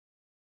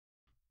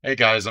Hey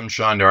guys, I'm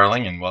Shawn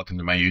Darling and welcome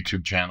to my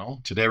YouTube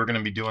channel. Today we're going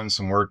to be doing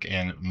some work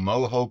in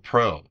Moho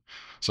Pro,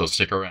 so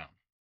stick around.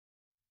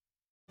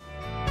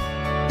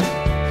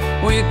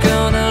 We're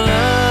gonna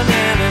learn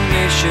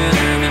animation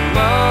in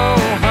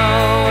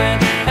Moho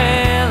and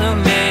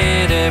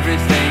animate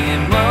everything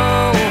in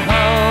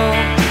Moho.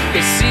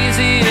 It's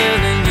easier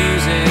than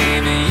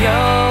using a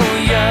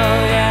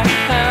yo-yo, yeah.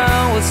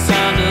 Now it's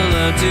time to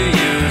learn to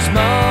use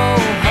Moho.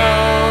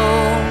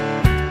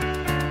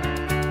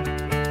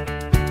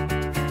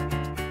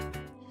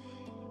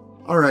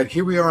 Alright,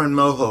 here we are in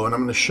Moho, and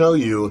I'm going to show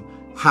you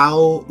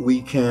how we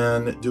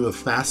can do a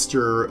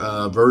faster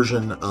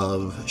version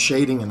of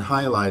shading and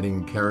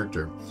highlighting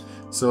character.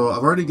 So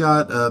I've already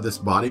got this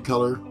body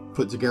color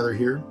put together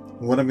here.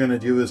 What I'm going to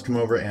do is come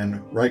over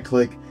and right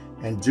click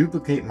and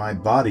duplicate my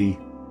body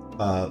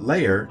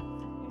layer,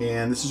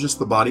 and this is just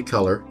the body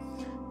color,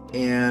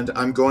 and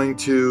I'm going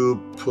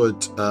to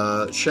put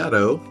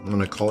shadow. I'm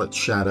going to call it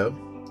shadow,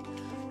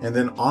 and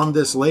then on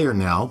this layer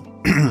now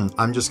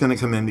I'm just going to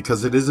come in,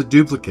 because it is a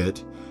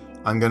duplicate,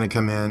 I'm going to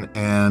come in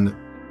and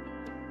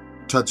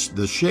touch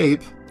the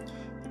shape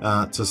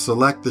to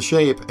select the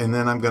shape, and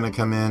then I'm going to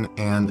come in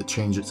and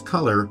change its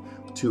color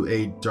to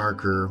a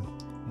darker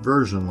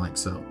version like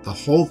so. The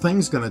whole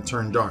thing's going to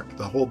turn dark.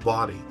 The whole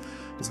body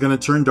is going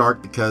to turn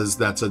dark because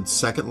that's a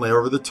second layer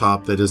over the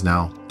top that is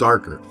now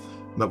darker.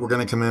 But we're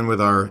going to come in with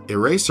our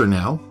eraser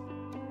now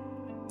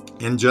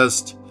and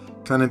just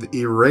kind of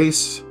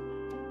erase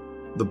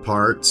the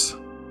parts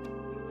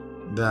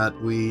that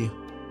we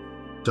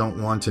don't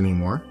want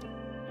anymore.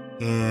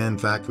 In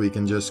fact, we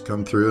can just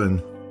come through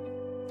and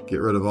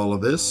get rid of all of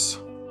this.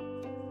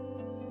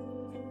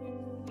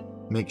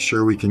 Make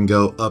sure we can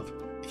go up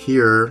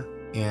here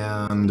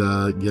and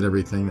get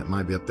everything that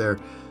might be up there,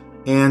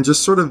 and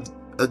just sort of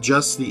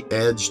adjust the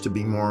edge to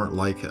be more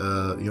like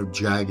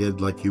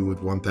jagged, like you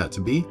would want that to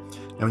be.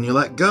 And when you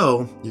let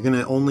go, you're going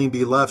to only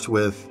be left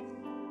with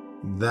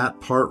that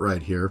part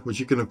right here, which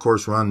you can of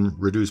course run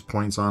reduce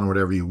points on,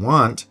 whatever you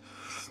want.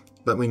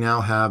 But we now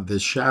have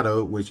this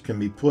shadow which can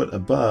be put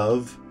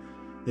above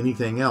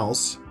anything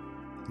else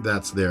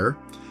that's there.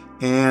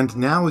 And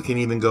now we can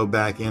even go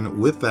back in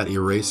with that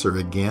eraser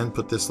again,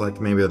 put this like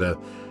maybe at a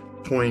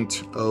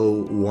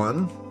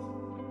 0.01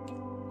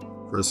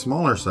 for a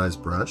smaller size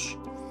brush,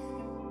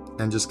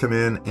 and just come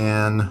in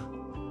and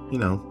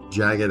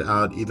jag it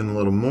out even a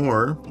little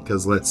more,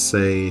 because let's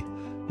say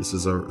this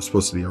is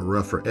supposed to be a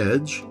rougher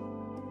edge,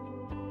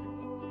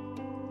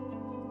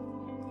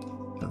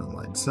 kind of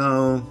like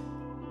so.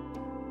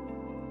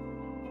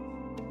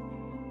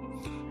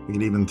 We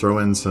can even throw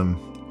in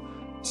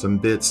some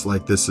bits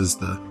like this is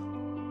the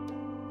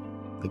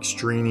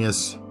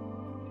extraneous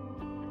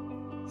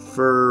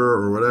fur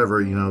or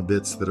whatever,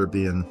 bits that are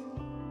being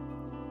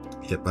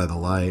hit by the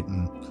light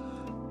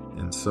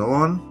and so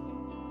on.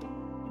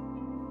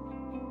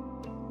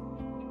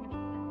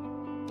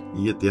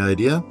 You get the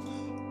idea.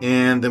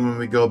 And then when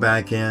we go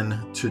back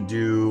in to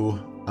do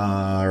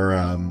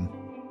our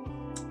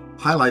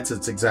highlights,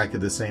 it's exactly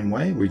the same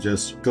way. We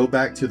just go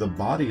back to the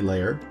body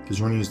layer, because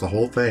we're going to use the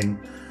whole thing.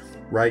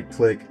 Right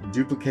click,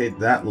 duplicate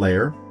that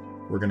layer.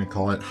 We're going to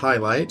call it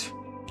highlight.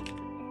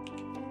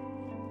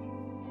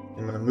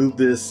 I'm going to move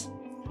this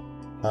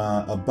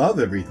above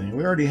everything.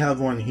 We already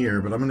have one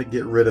here, but I'm going to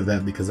get rid of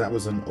that because that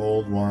was an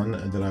old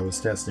one that I was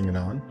testing it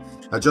on.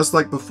 Just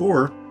like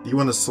before, you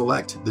want to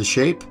select the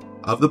shape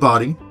of the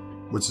body,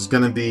 which is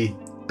going to be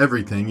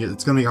everything.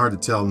 It's going to be hard to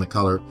tell in the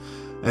color.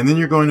 And then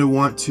you're going to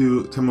want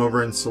to come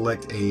over and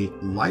select a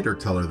lighter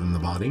color than the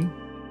body.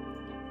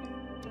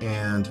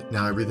 And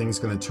now everything's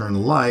going to turn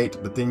light,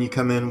 but then you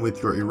come in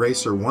with your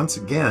eraser once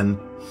again.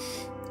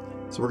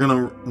 So we're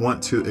going to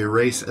want to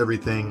erase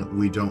everything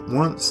we don't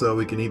want, so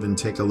we can even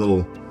take a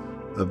little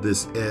of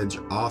this edge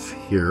off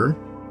here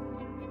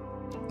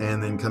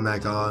and then come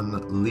back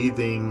on,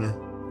 leaving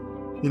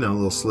a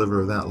little sliver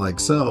of that like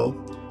so.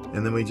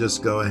 And then we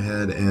just go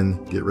ahead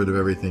and get rid of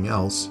everything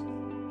else.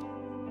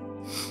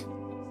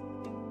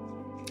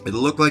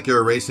 It'll look like you're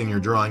erasing your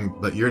drawing,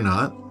 but you're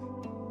not.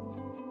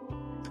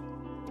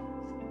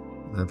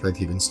 Matter of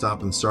fact, you can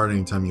stop and start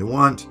anytime you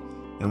want.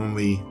 And when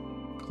we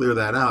clear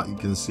that out, you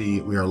can see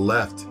we are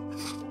left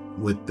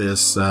with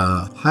this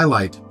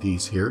highlight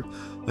piece here.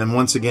 And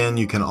once again,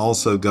 you can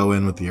also go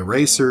in with the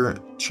eraser,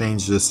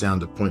 change this down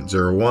to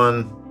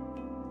 0.01,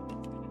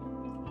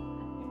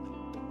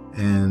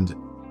 and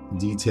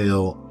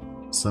detail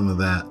some of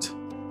that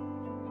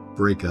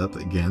breakup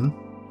again.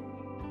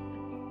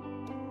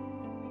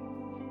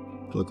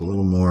 Look a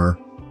little more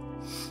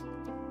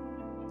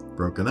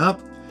broken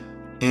up.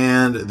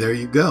 And there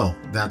you go.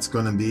 That's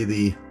going to be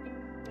the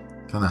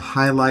kind of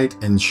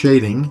highlight and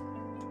shading.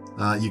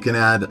 You can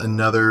add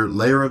another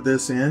layer of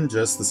this in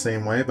just the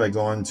same way by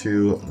going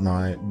to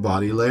my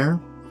body layer.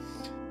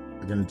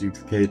 I'm going to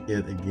duplicate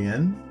it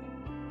again.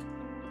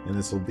 And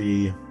this will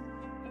be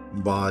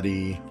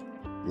body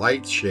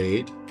light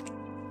shade.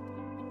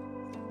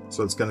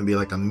 So it's going to be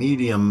like a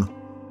medium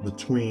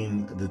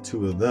between the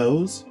two of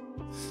those.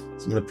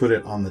 So I'm going to put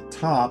it on the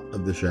top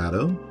of the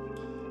shadow.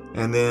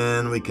 And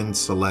then we can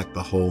select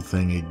the whole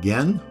thing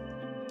again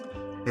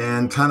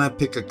and kind of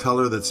pick a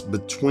color that's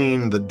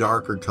between the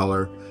darker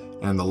color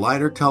and the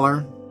lighter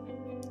color.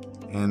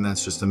 And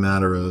that's just a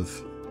matter of,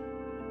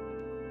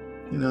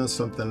 you know,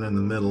 something in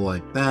the middle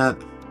like that.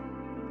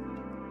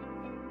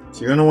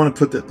 So you're going to want to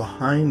put that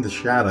behind the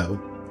shadow.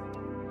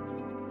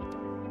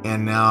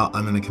 And now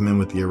I'm going to come in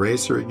with the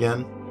eraser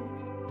again.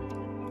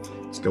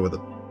 Let's go with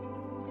a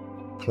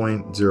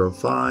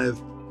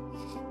 0.05.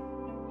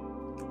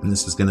 And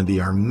this is going to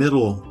be our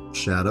middle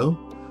shadow.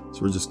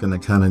 So we're just going to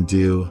kind of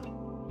do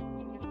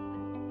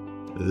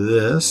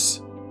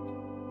this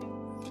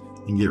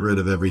and get rid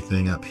of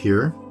everything up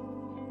here.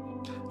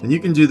 And you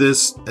can do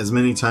this as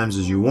many times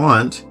as you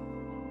want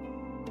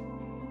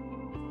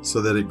so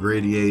that it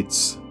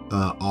gradiates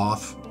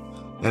off.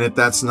 And if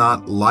that's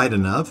not light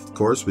enough, of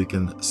course, we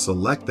can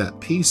select that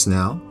piece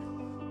now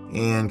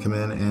and come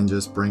in and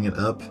just bring it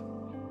up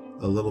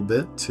a little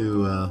bit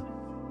to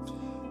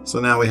so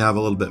now we have a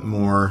little bit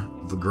more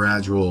of a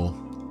gradual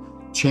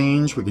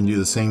change. We can do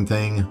the same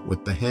thing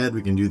with the head.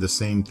 We can do the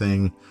same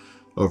thing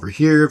over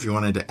here if you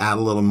wanted to add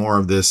a little more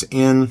of this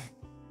in.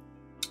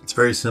 It's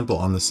very simple.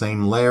 On the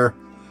same layer,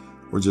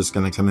 we're just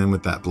going to come in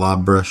with that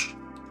blob brush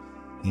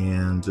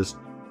and just,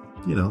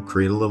 you know,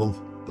 create a little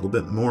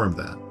bit more of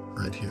that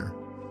right here.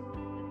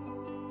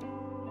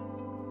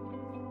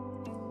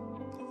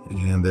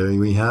 And there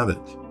we have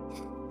it.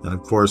 And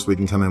of course we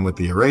can come in with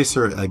the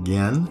eraser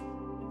again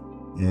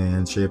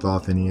and shape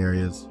off any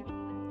areas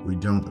we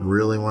don't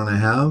really want to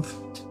have.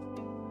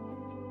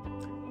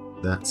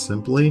 That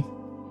simply.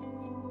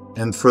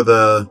 And for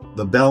the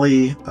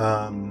belly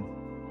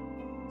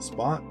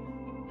spot,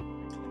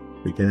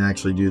 we can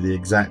actually do the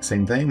exact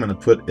same thing. I'm going to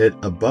put it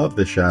above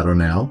the shadow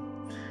now,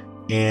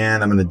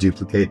 and I'm going to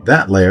duplicate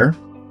that layer.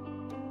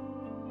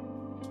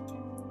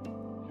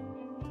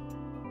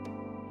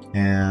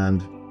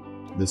 And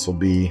this will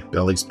be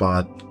belly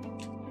spot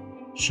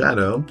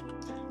shadow.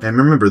 And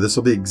remember, this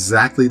will be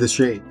exactly the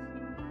shape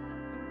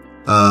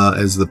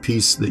as the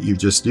piece that you've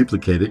just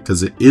duplicated,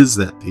 because it is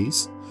that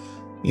piece.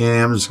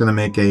 And I'm just going to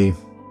make a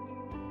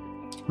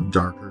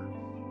darker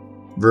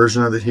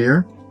version of it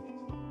here.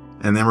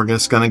 And then we're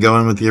just going to go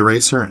in with the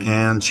eraser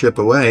and chip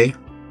away,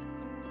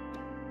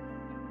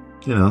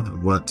 you know,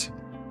 what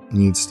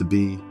needs to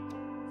be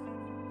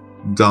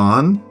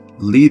gone,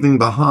 leaving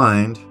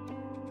behind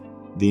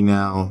the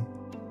now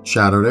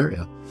shadowed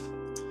area.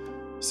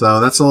 So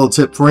that's a little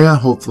tip for you.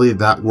 Hopefully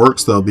that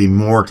works. There'll be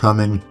more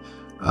coming,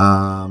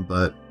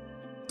 but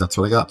that's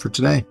what I got for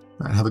today.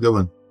 All right, have a good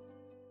one.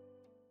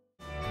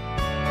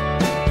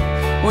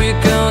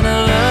 We're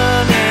gonna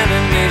learn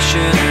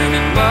animation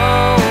in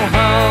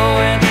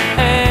Moho and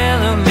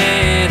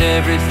animate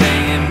everything.